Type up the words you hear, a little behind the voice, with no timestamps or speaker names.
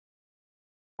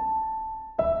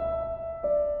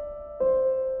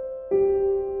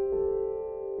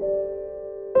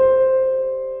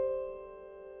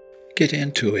Get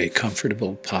into a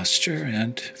comfortable posture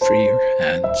and free your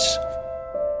hands.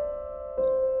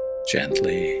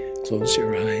 Gently close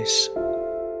your eyes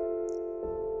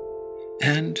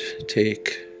and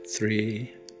take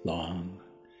 3 long,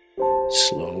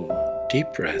 slow, deep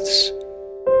breaths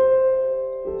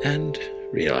and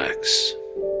relax.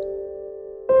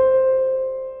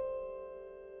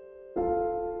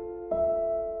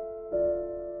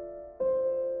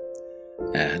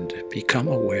 And become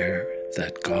aware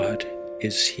that God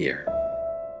is here.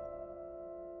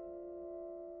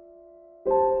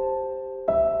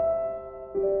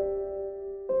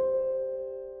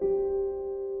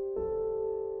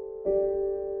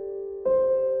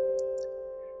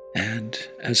 And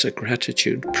as a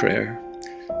gratitude prayer,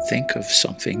 think of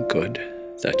something good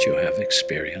that you have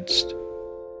experienced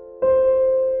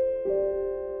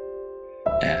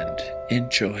and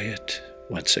enjoy it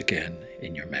once again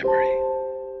in your memory.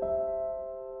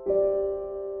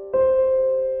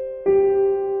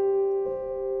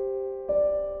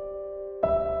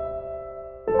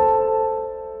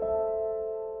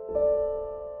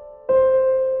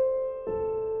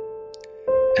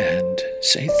 And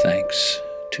say thanks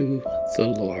to the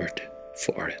Lord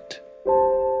for it.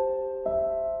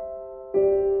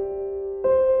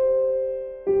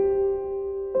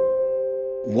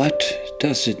 What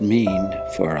does it mean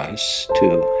for us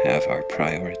to have our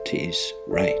priorities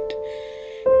right,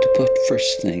 to put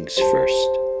first things first?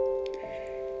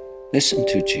 Listen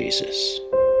to Jesus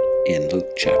in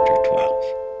Luke chapter 12.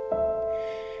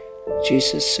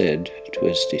 Jesus said to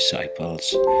his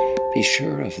disciples, "Be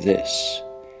sure of this.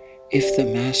 If the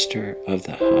master of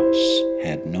the house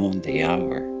had known the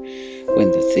hour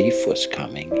when the thief was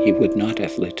coming, he would not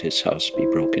have let his house be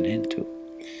broken into.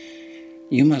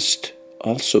 You must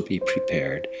also be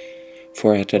prepared,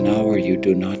 for at an hour you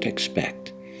do not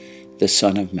expect, the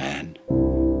Son of Man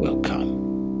will come."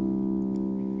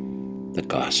 The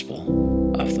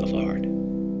Gospel of the Lord.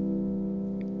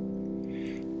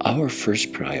 Our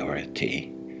first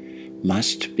priority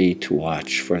must be to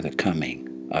watch for the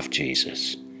coming of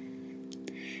Jesus.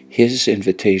 His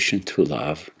invitation to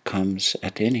love comes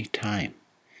at any time.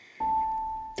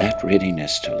 That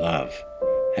readiness to love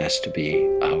has to be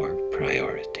our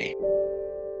priority.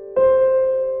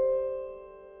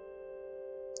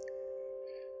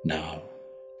 Now,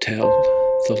 tell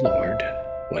the Lord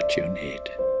what you need.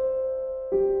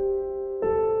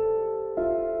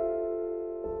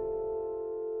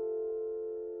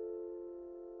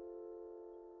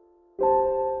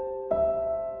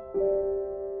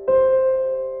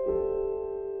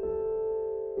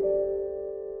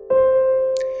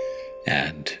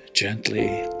 And gently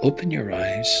open your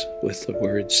eyes with the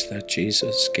words that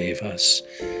Jesus gave us,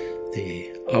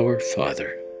 the Our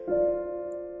Father.